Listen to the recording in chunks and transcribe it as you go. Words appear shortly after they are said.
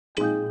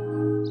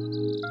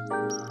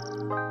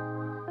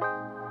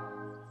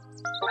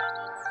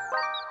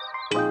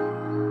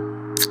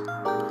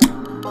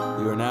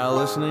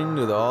listening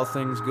to the All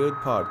Things Good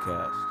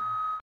podcast.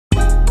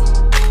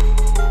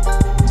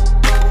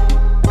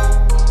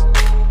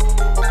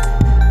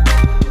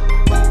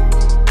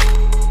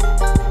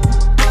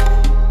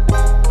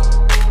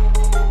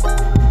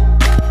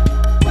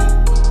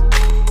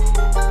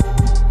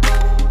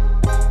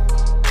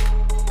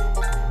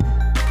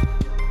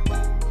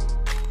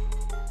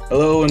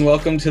 Hello and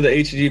welcome to the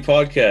HEG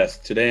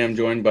podcast. Today I'm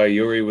joined by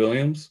Yuri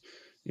Williams.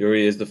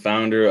 Yuri is the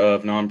founder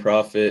of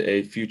nonprofit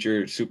A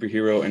Future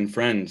Superhero and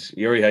Friends.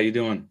 Yuri, how you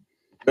doing?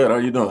 Good. How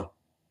you doing?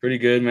 Pretty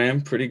good, man.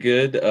 Pretty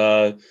good.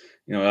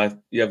 You have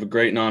a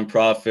great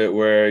nonprofit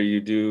where you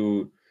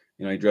do,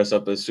 you dress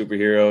up as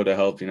superhero to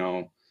help,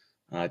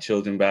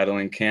 children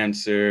battling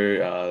cancer,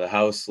 the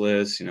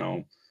houseless,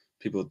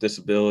 people with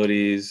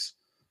disabilities.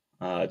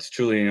 It's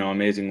truly,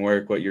 amazing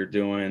work what you're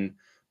doing.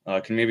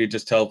 Can you maybe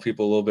just tell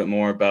people a little bit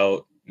more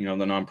about, the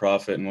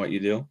nonprofit and what you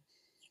do?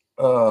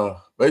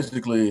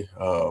 Basically,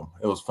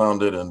 it was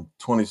founded in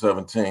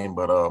 2017,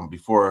 but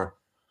before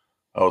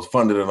I was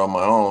funded it on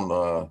my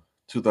own,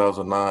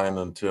 2009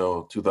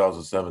 until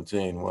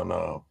 2017, when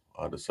I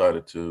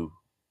decided to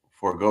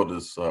forego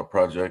this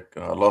project.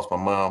 I lost my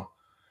mom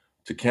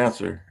to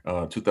cancer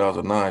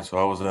 2009, so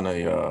I was in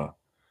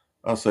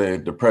I'll say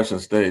depression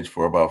stage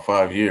for about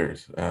 5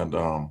 years, and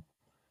I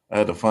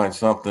had to find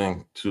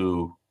something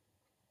to,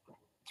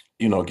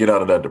 get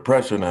out of that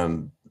depression,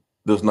 and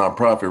this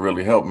nonprofit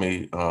really helped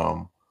me.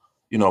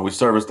 We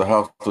service the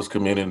houseless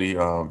community,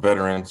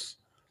 veterans,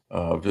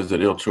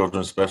 visit ill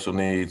children, special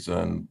needs,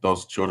 and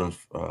those children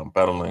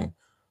battling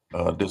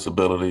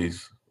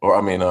disabilities,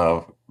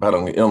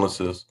 battling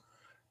illnesses.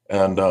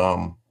 And,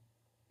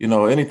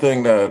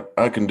 anything that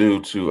I can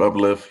do to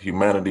uplift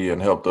humanity and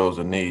help those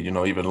in need,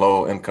 even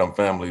low income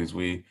families,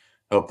 we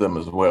help them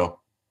as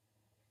well.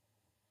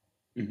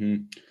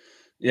 Mm-hmm.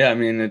 Yeah, I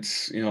mean,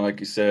 it's, like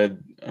you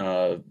said,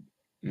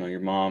 your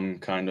mom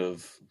kind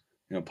of,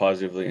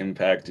 positively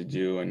impacted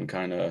you and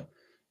kind of,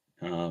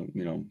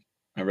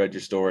 I read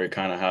your story,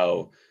 kind of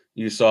how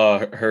you saw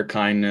her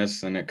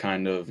kindness and it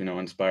kind of,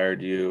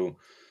 inspired you.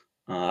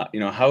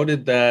 How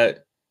did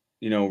that,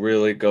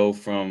 really go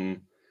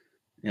from,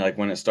 like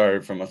when it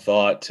started from a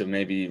thought to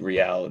maybe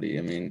reality?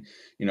 I mean,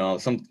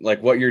 some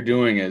like what you're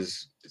doing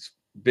is it's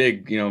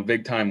big,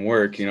 big time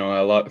work.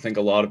 I think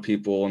a lot of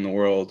people in the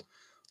world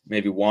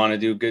maybe want to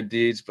do good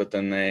deeds, but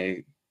then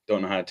they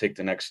don't know how to take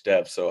the next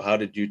step. So how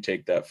did you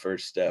take that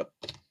first step?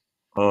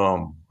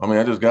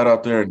 I just got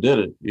out there and did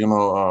it.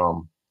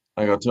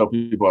 I gotta tell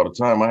people all the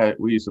time.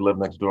 We used to live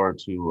next door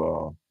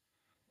to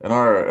in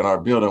our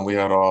building. We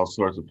had all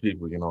sorts of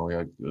people. We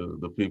had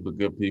the people,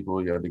 good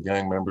people. You had the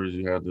gang members.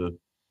 You had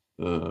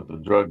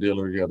the drug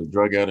dealers. You had the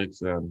drug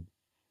addicts, and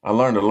I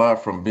learned a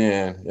lot from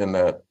being in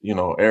that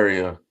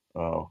area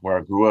where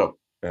I grew up,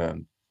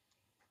 and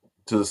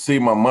to see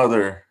my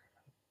mother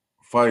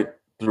fight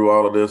through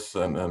all of this,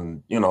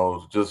 and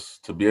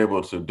just to be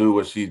able to do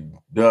what she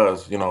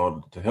does,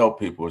 to help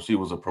people. She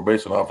was a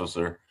probation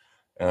officer,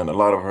 and a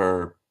lot of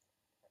her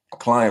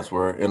clients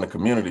were in the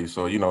community.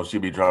 So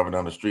she'd be driving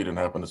down the street and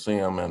happen to see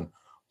them and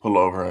pull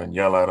over and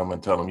yell at them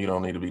and tell them, you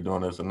don't need to be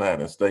doing this and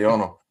that, and stay on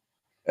them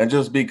and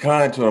just be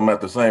kind to them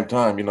at the same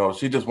time.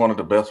 She just wanted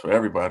the best for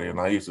everybody, and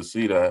I used to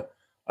see that.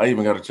 I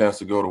even got a chance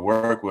to go to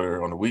work with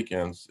her on the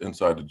weekends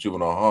inside the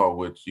juvenile hall,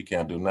 which you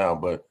can't do now,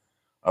 but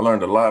I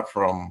learned a lot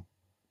from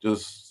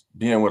just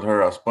being with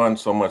her. I sponged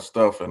so much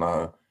stuff, and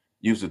I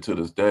use it to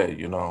this day,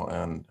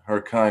 and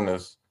her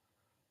kindness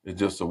is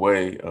just a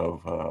way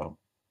of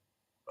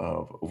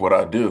what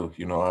I do.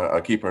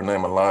 I keep her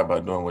name alive by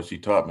doing what she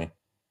taught me.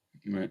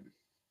 Right.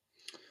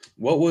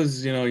 What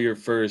was, your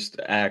first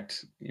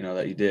act,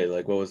 that you did?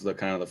 Like, what was the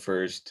kind of the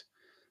first,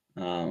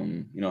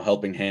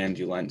 helping hand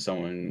you lent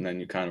someone, and then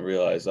you kind of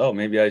realized, oh,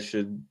 maybe I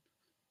should,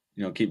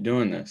 keep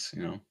doing this,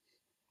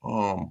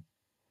 Um,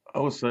 I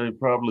would say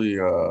probably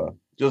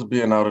just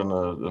being out in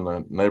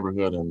the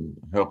neighborhood and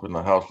helping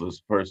a houseless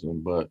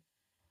person. But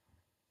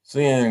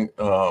seeing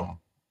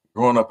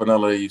growing up in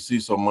LA, you see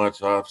so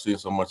much. I've seen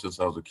so much since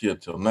I was a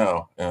kid till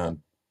now, and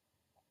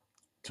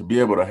to be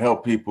able to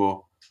help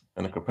people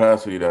in the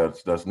capacity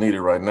that's needed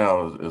right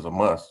now is a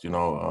must.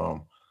 I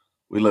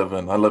live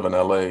in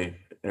LA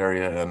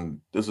area,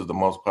 and this is the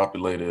most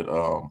populated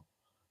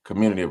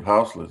community of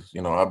houseless.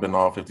 I've been to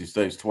all 50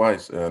 states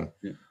twice, and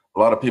Yeah. a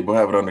lot of people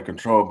have it under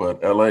control,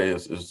 but LA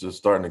is just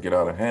starting to get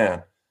out of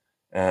hand.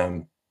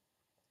 And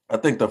I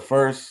think the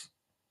first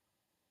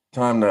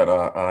time that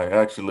I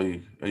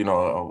actually, I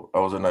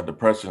was in that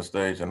depression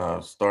stage, and I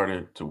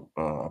started to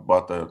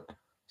bought the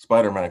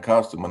Spider-Man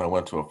costume, and I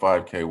went to a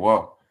 5K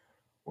walk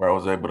where I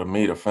was able to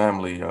meet a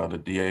family, the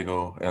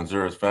Diego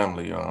Anzura's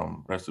family.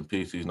 Rest in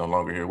peace, he's no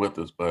longer here with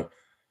us. But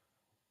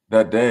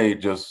that day,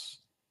 just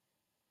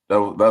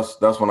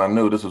that's when I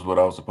knew this is what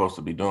I was supposed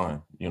to be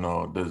doing.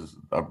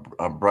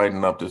 I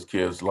brightened up this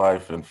kid's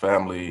life and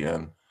family,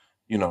 and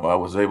I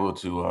was able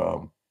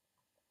to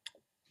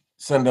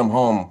send him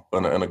home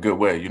in a good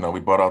way. We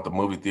bought out the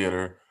movie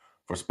theater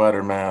for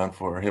Spider-Man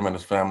for him and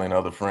his family and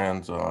other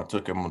friends. I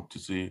took him to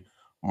see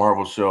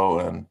Marvel show,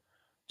 and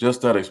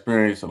just that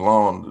experience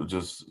alone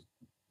just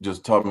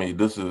just taught me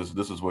this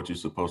is what you're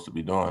supposed to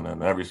be doing.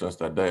 And ever since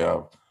that day,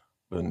 I've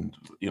been,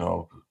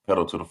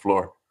 pedal to the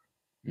floor.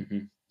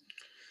 Hmm.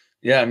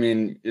 Yeah, I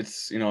mean,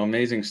 it's,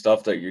 amazing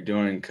stuff that you're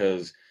doing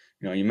because,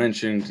 you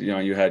mentioned,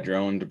 you had your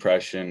own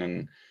depression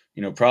and,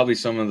 probably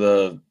some of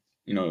the,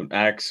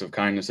 acts of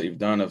kindness that you've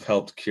done have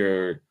helped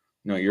cure,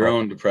 your Right,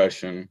 own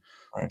depression.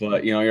 right.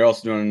 But, you're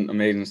also doing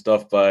amazing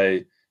stuff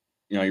by,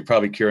 you're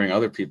probably curing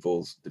other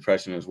people's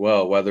depression as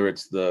well, whether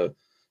it's the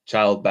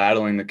child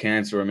battling the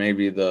cancer or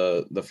maybe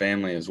the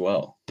family as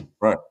well.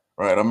 Right,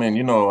 right. I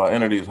mean, I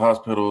enter these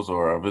hospitals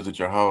or I visit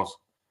your house,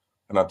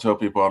 and I tell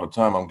people all the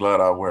time, I'm glad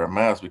I wear a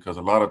mask because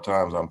a lot of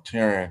times I'm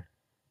tearing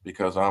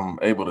because I'm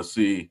able to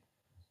see,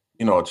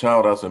 a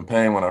child that's in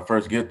pain when I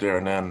first get there,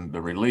 and then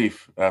the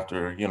relief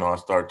after, I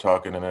start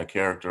talking in that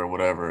character or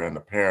whatever, and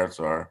the parents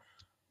are,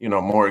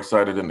 more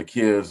excited than the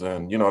kids,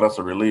 and that's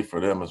a relief for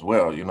them as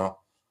well.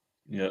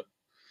 Yep.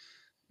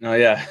 No,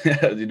 yeah,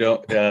 you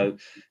don't. Yeah,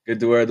 good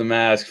to wear the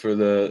mask for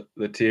the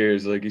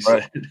tears, like you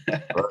Right,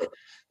 said. right.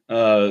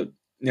 uh,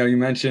 you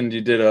mentioned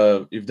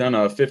you've done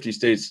a 50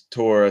 states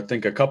tour, I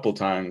think a couple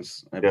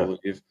times, I Yeah.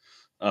 believe.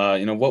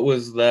 What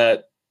was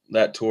that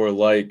tour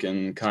like,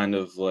 and kind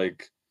of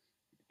like,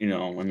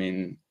 I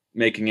mean,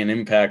 making an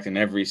impact in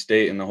every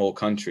state in the whole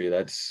country.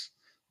 That's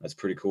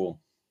pretty cool.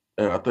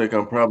 And I think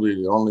I'm probably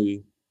the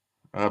only,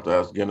 I have to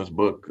ask Guinness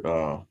Book,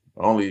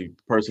 only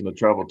person to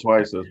travel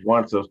twice. As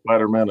once as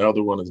Spider-Man, the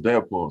other one is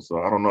Deadpool.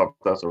 So I don't know if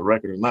that's a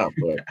record or not,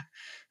 but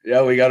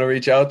Yeah, we got to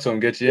reach out to him,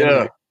 get you in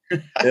yeah,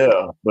 there.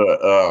 yeah. But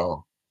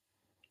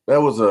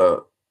that was a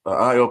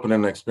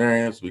eye-opening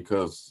experience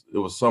because it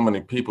was so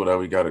many people that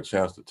we got a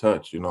chance to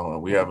touch, and I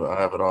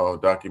have it all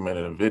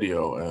documented in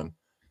video. And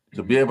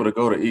to be Mhm. able to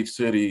go to each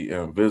city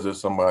and visit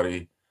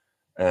somebody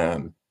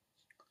and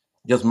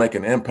just make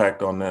an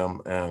impact on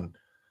them. And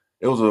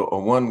it was a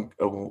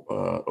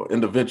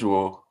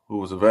individual who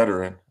was a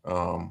veteran.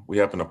 We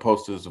happened to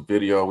post his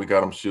video. We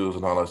got him shoes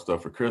and all that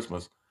stuff for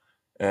Christmas.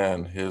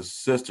 And his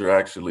sister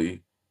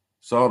actually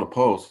saw the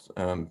post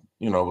and,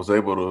 was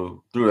able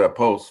to, through that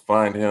post,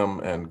 find him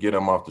and get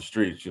him off the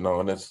streets,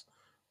 and it's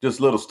just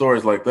little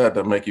stories like that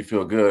that make you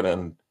feel good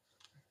and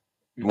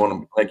want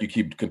Mhm. to make you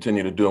keep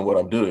continue to doing what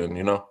I'm doing.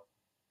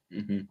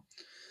 Mhm.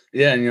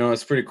 Yeah, and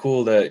it's pretty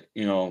cool that,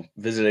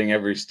 visiting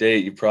every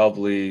state, you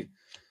probably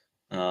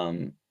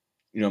um,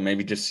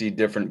 maybe just see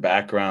different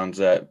backgrounds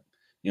that,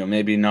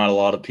 maybe not a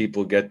lot of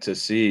people get to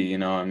see,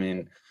 I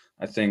mean,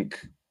 I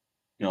think,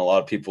 a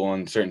lot of people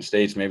in certain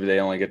states, maybe they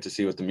only get to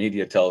see what the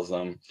media tells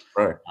them.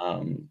 Right.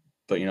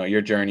 But,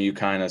 your journey, you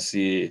kind of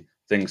see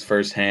things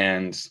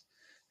firsthand,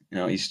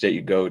 each state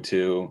you go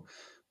to.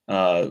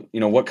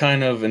 What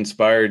kind of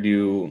inspired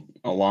you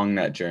along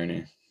that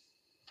journey?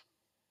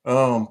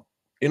 Um,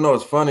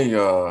 it's funny.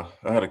 I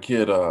had a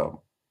kid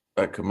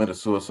that committed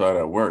suicide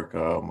at work.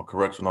 I'm a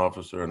correction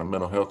officer in a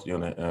mental health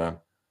unit, and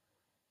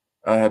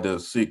I had to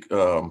seek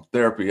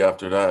therapy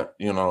after that.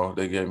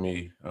 They gave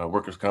me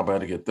workers' comp. I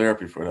had to get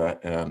therapy for that,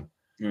 and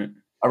Right.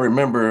 I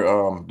remember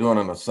doing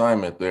an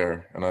assignment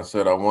there, and I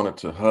said I wanted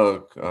to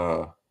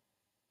hug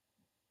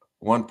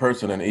one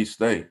person in each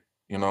state.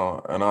 And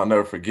I'll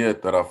never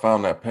forget that I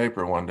found that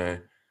paper one day,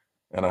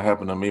 and I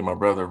happened to meet my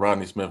brother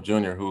Rodney Smith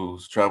Jr.,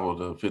 who's traveled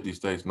to 50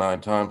 states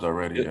 9 times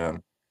already, Yeah.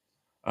 and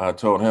I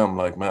told him,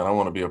 like, man, I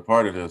want to be a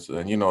part of this.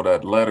 And,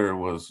 that letter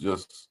was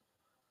just,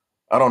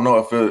 I don't know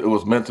if it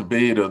was meant to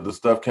be, the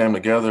stuff came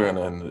together and,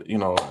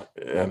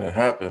 and it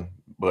happened.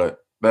 But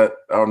that,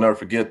 I'll never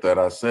forget that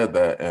I said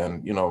that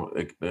and,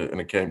 and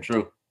it came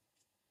true.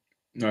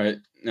 All right.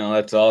 No,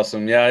 that's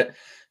awesome. Yeah, I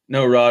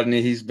know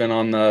Rodney. He's been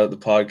on the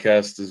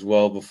podcast as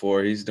well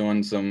before. He's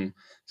doing some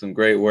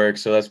great work.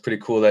 So that's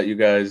pretty cool that you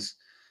guys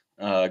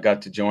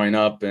got to join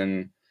up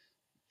and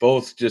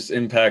both just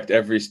impact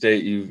every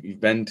state you've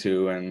been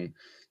to. And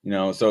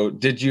so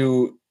did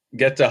you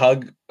get to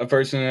hug a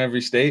person in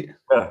every state?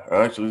 Yeah,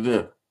 I actually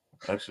did.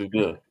 I actually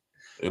did.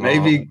 You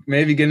know,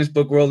 Maybe Guinness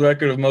Book World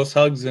Record of most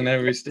hugs in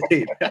every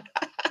state.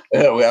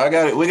 yeah, we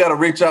got to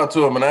reach out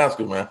to him and ask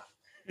him, man.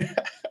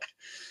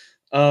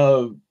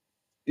 uh,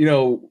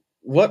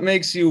 what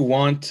makes you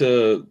want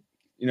to,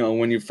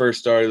 when you first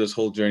started this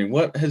whole journey,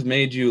 what has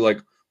made you like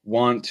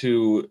want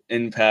to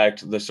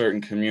impact the certain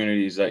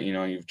communities that,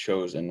 you've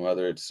chosen,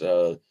 whether it's,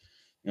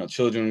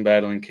 children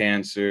battling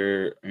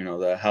cancer,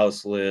 the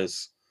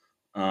houseless,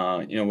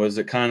 was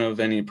it kind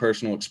of any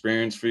personal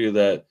experience for you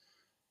that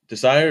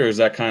decided, or is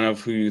that kind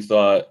of who you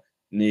thought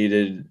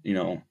needed,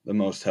 the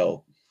most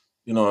help?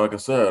 Like I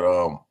said,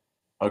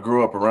 I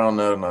grew up around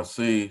that and I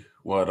see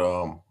what,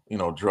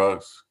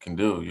 drugs can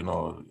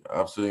do.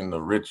 I've seen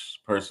the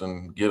rich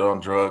person get on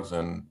drugs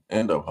and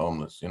end up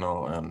homeless,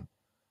 and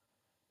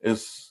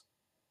it's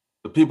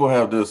the people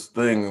have this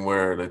thing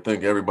where they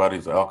think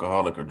everybody's an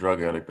alcoholic or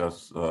drug addict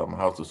that's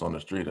houseless on the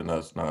street, and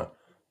that's not,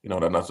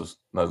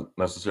 not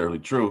necessarily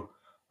true.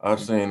 I've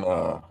Mm. seen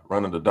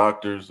running to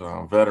doctors,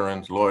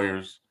 veterans,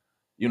 lawyers,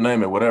 you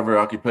name it, whatever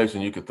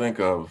occupation you could think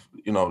of.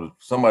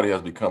 Somebody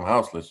has become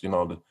houseless.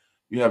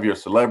 You have your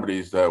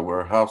celebrities that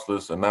were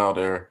houseless and now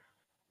they're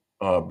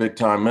big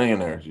time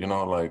millionaires.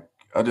 Like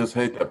I just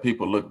hate that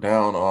people look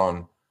down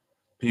on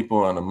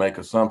people and to make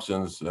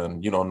assumptions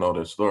and you don't know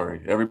their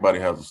story. Everybody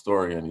has a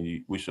story,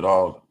 and we should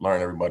all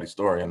learn everybody's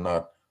story and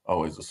not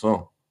always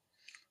assume.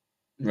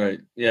 Right.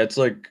 Yeah, it's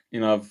like,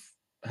 I've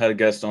had a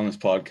guest on this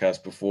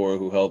podcast before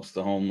who helps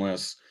the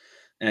homeless.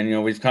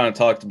 And, we've kind of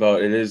talked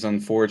about it is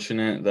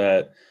unfortunate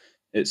that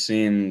it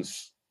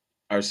seems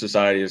our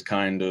society is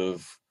kind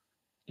of,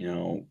 you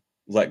know,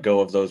 let go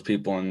of those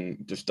people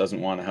and just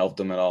doesn't want to help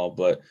them at all.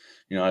 But,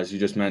 as you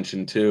just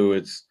mentioned too,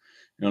 it's,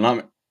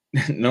 not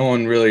no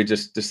one really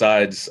just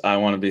decides I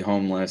want to be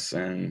homeless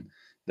and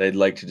they'd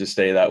like to just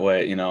stay that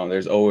way.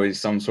 There's always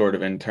some sort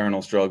of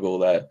internal struggle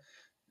that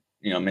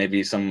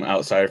maybe some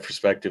outside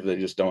perspective they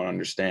just don't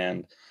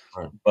understand.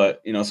 Right.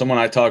 But, someone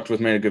I talked with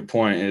made a good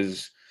point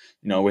is,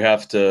 we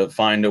have to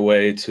find a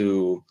way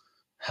to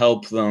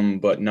help them,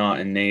 but not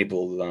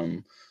enable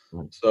them.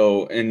 Right.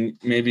 So, and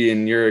maybe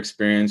in your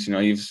experience,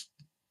 you've,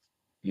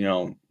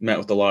 met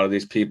with a lot of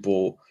these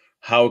people.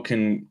 How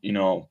can,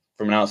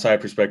 from an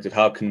outside perspective,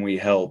 how can we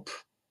help,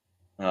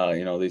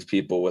 these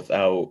people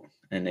without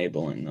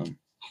enabling them?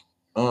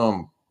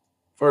 Um,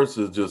 First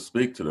is just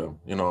speak to them.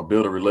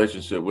 Build a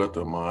relationship with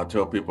them. I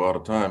tell people all the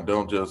time,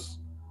 don't just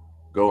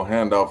go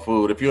hand out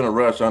food. If you're in a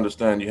rush, I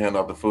understand you hand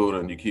out the food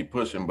and you keep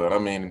pushing. But I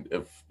mean,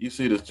 if you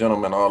see this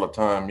gentleman all the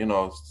time,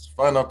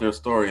 find out their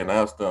story and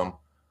ask them,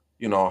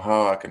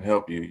 how I can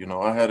help you.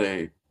 I had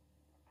a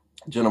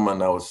gentleman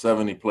that was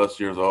 70 plus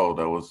years old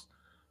that was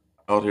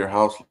out here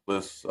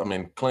houseless. I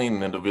mean,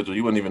 clean individual.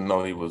 You wouldn't even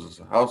know he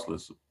was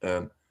houseless.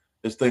 And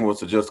his thing was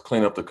to just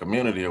clean up the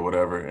community or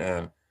whatever.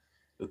 And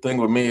the thing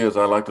with me is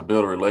I like to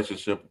build a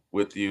relationship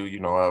with you.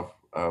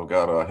 I've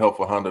got a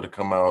helpful Honda to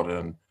come out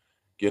and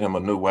get him a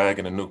new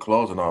wagon and new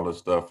clothes and all this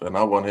stuff. And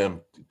I want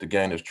him to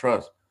gain his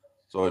trust.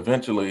 So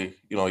eventually,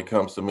 he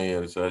comes to me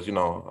and says,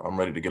 I'm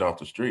ready to get off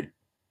the street.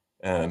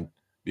 And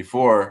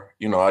before,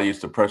 I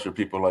used to pressure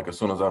people like as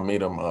soon as I meet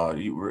them,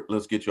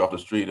 let's get you off the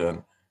street.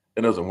 And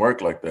it doesn't work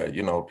like that.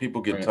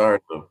 People get Right.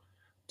 tired of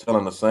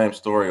telling the same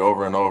story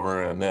over and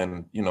over. And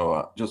then,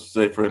 just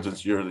say, for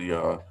instance, you're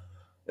the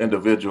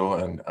individual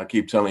and I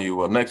keep telling you,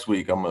 well, next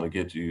week I'm going to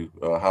get you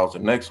a house,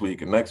 and next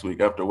week and next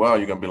week. After a while,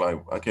 you're going to be like,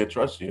 I can't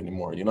trust you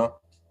anymore.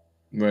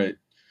 Right.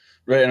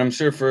 Right. And I'm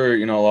sure for,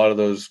 a lot of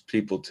those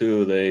people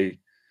too,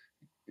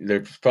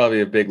 there's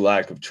probably a big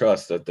lack of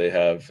trust that they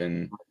have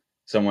in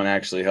someone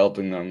actually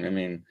helping them. I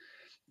mean,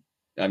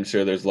 I'm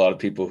sure there's a lot of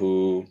people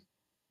who,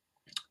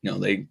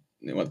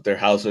 want their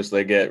houseless,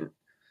 they get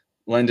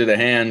lended a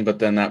hand, but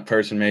then that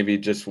person maybe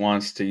just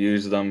wants to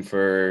use them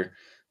for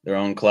their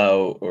own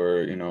clout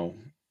or,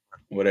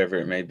 whatever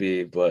it may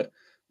be. But,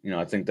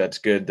 I think that's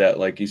good that,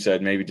 like you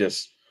said, maybe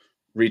just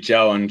reach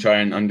out and try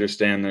and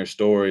understand their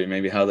story,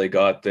 maybe how they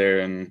got there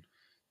and,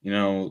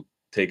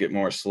 take it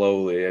more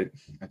slowly.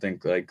 I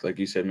think like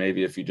you said,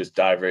 maybe if you just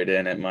dive right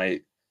in, it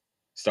might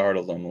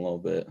startle them a little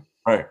bit.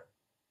 Right.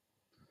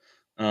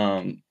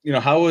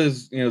 How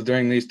was,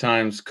 during these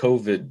times,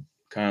 COVID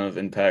kind of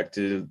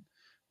impacted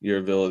your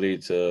ability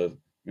to,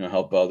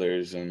 help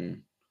others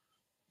and,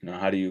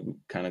 how do you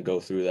kind of go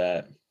through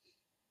that?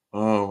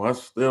 I've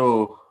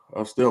still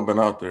been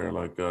out there.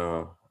 Like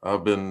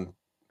I've been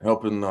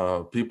helping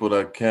people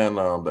that can,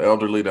 the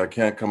elderly that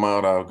can't come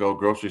out. I'll go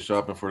grocery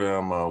shopping for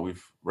them.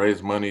 We've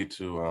raised money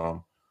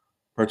to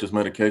purchase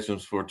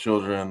medications for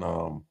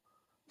children.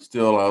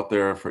 Still out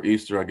there for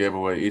Easter. I gave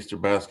away Easter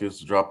baskets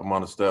to drop them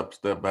on the step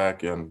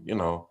back, and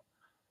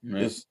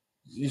Right. it's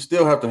you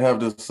still have to have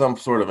this some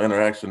sort of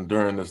interaction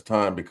during this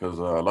time because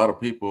a lot of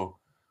people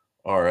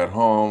are at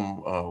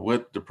home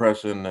with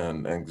depression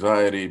and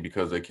anxiety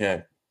because they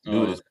can't Oh do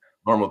yeah. the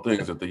normal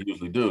things that they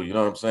usually do. You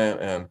know what I'm saying?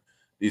 And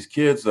these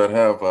kids that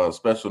have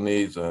special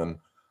needs and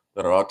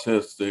that are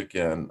autistic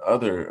and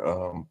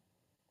other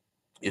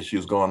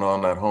issues going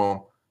on at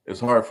home, it's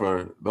hard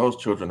for those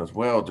children as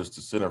well just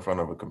to sit in front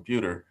of a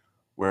computer,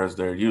 whereas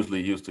they're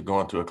usually used to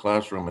going to a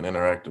classroom and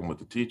interacting with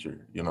the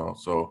teacher.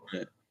 So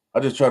Right. I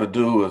just try to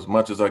do as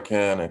much as I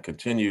can and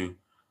continue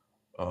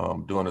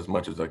doing as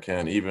much as I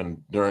can,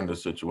 even during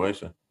this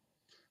situation.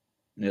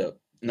 Yeah.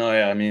 No,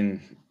 yeah, I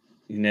mean,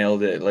 you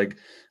nailed it. Like,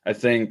 I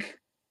think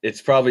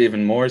it's probably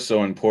even more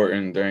so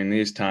important during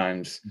these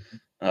times.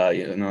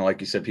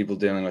 Like you said, people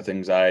dealing with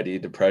anxiety,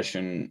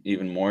 depression,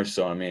 even more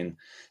so. I mean,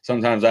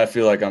 sometimes I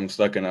feel like I'm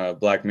stuck in a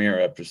Black Mirror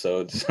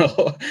episode.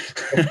 So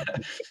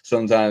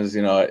sometimes,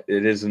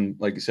 it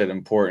isn't, like you said,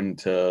 important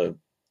to,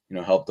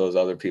 help those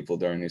other people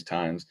during these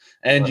times.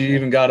 And Right. you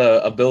even got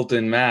a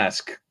built-in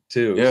mask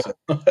too. Yeah, So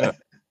yeah,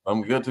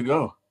 I'm good to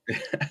go.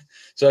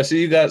 so I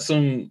see you got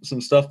some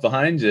stuff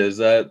behind you. Is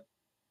that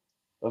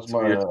That's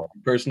some of your my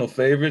personal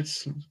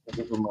favorites?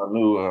 this is my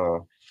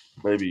new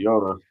Baby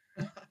Yoda,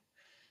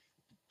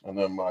 and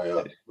then my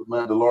the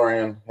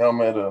Mandalorian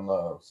helmet and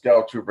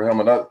Scout Trooper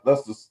helmet.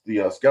 That's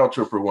the Scout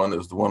Trooper one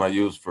is the one I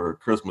use for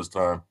Christmas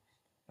time,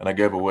 and I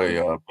gave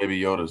away Baby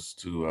Yodas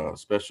to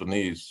special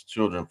needs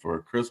children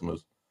for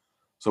Christmas.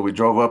 So we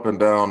drove up and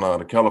down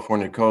the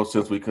California coast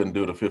since we couldn't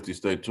do the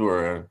 50-state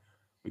tour, and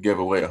we gave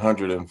away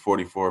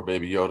 144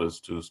 Baby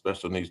Yodas to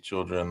special needs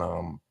children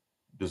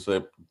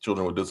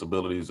children with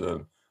disabilities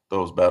and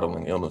those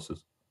battling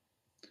illnesses.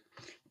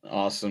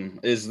 Awesome.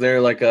 Is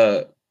there like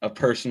a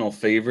personal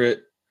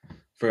favorite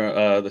for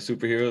the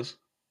superheroes?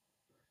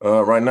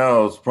 Right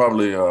now, it's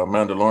probably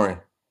Mandalorian.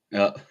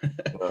 Yeah.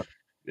 Uh,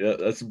 Yeah,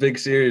 that's a big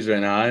series right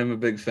now. I am a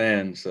big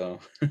fan, so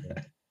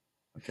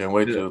I can't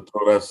wait yeah. to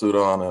throw that suit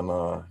on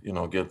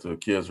and get the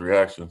kids'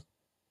 reactions.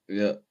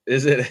 Yeah.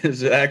 Is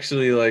it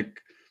actually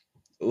like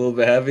a little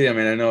bit heavy? I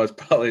mean, I know it's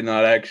probably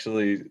not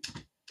actually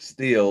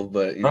steel,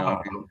 but I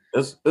Nah, mean,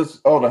 it's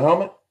the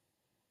helmet.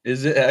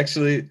 is it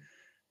actually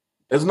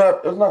It's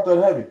not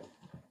that heavy.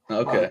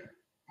 okay?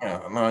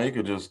 Yeah, no, you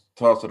could just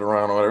toss it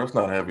around or whatever. It's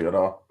not heavy at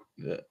all.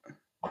 Yeah.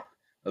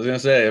 I was gonna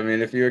say, I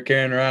mean, if you were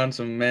carrying around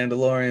some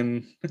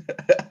Mandalorian,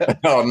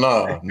 Oh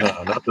no,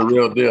 no, not the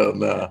real deal.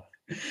 Nah.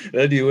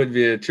 then you would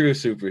be a true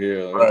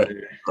superhero right Right,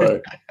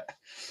 there.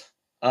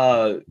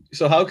 right.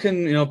 So how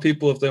can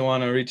people, if they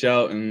want to reach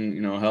out and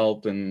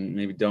help and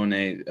maybe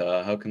donate,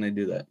 how can they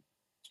do that?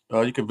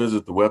 You can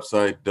visit the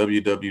website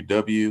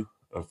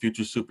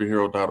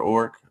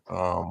www.futuresuperhero.org.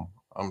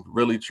 I'm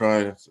really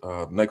trying.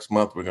 Next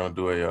month we're going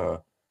to do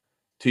a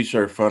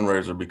t-shirt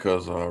fundraiser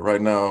because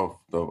right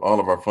now all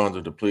of our funds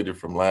are depleted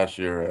from last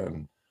year,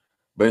 and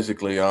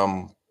basically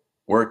I'm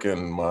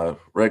working my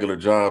regular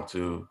job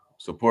to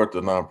support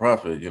the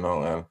nonprofit.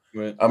 And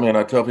Right. I mean,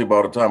 I tell people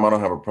all the time I don't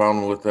have a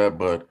problem with that,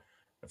 but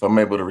if I'm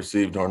able to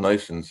receive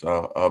donations,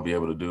 I'll be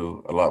able to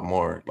do a lot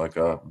more like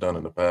I've done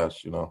in the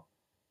past.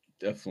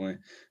 Definitely.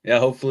 Yeah,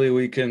 hopefully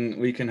we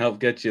can help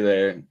get you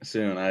there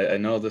soon. I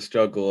know the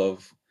struggle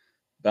of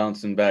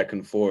bouncing back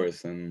and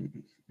forth,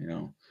 and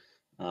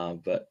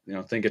but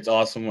think it's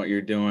awesome what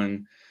you're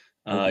doing.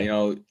 Thank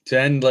you. To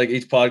end like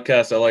each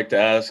podcast, I like to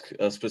ask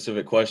a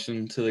specific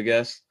question to the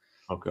guest.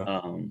 Okay.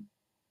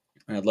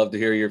 And I'd love to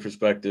hear your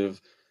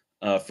perspective.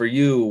 For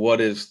you, what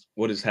is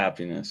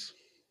happiness?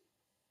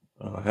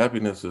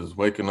 Happiness is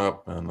waking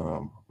up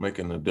and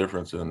making a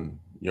difference in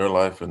your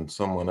life and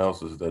someone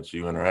else's that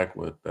you interact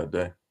with that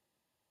day.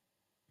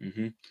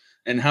 hmm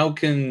And how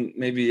can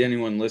maybe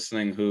anyone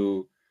listening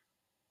who,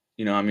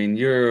 I mean,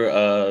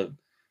 you're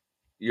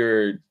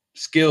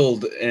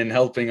skilled in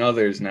helping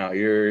others now.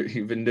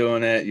 You've been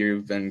doing it.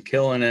 You've been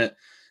killing it.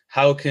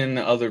 How can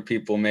other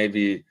people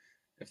maybe,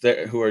 if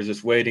they who are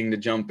just waiting to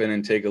jump in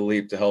and take a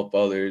leap to help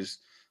others?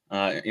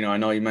 I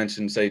know you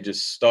mentioned say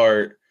just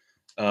start.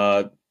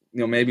 Uh,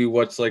 maybe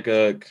what's like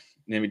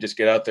maybe just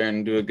get out there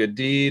and do a good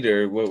deed,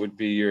 or what would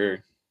be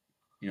your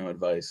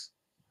advice?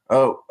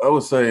 I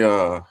would say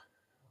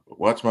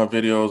watch my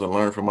videos and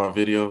learn from my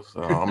videos.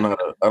 I'm not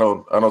I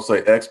don't say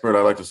expert.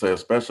 I like to say a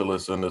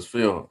specialist in this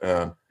field,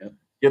 and Yep.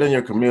 get in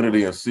your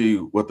community and see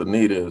what the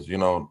need is.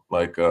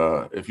 Like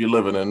if you're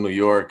living in New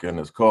York and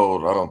it's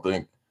cold, I don't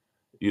think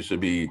you should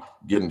be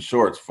getting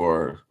shorts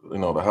for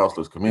the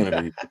houseless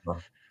community.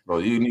 So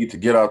you need to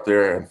get out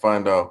there and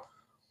find out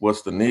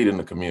what's the need in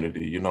the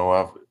community.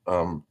 I've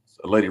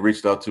a lady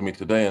reached out to me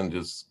today and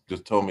just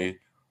told me,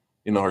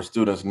 her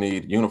students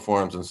need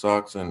uniforms and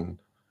socks and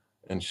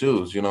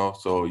shoes.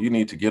 So you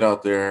need to get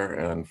out there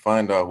and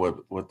find out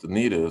what the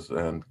need is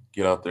and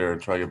get out there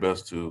and try your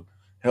best to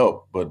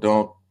help. But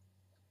don't,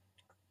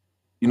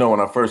 when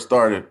I first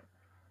started,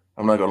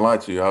 I'm not gonna lie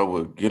to you, I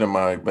would get in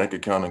my bank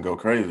account and go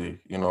crazy,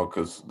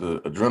 because the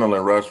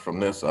adrenaline rush from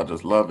this, I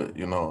just love it,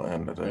 and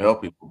to Right.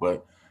 help people.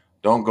 But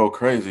don't go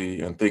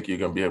crazy and think you're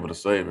gonna be able to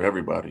save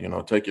everybody.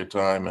 Take your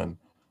time and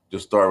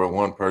just start with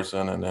one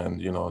person, and then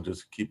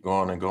just keep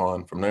going and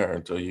going from there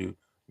until you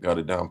got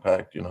it down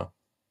packed.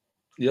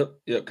 Yep.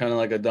 Yep. Kind of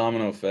like a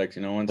domino effect.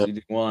 Once Yeah, you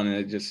do one,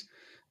 and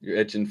you're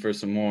itching for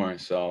some more.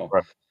 So,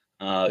 right.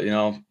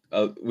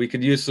 we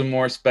could use some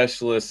more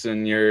specialists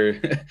in your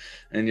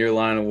in your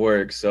line of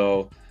work.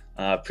 So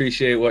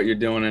appreciate what you're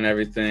doing and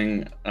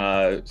everything.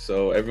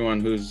 So everyone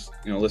who's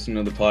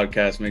listening to the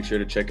podcast, make sure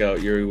to check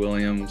out Yuri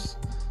Williams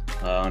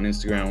on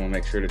Instagram. We'll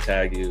make sure to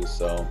tag you.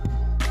 So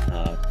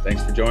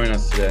thanks for joining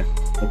us today.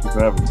 Thank you for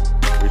having me.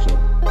 Appreciate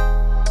it.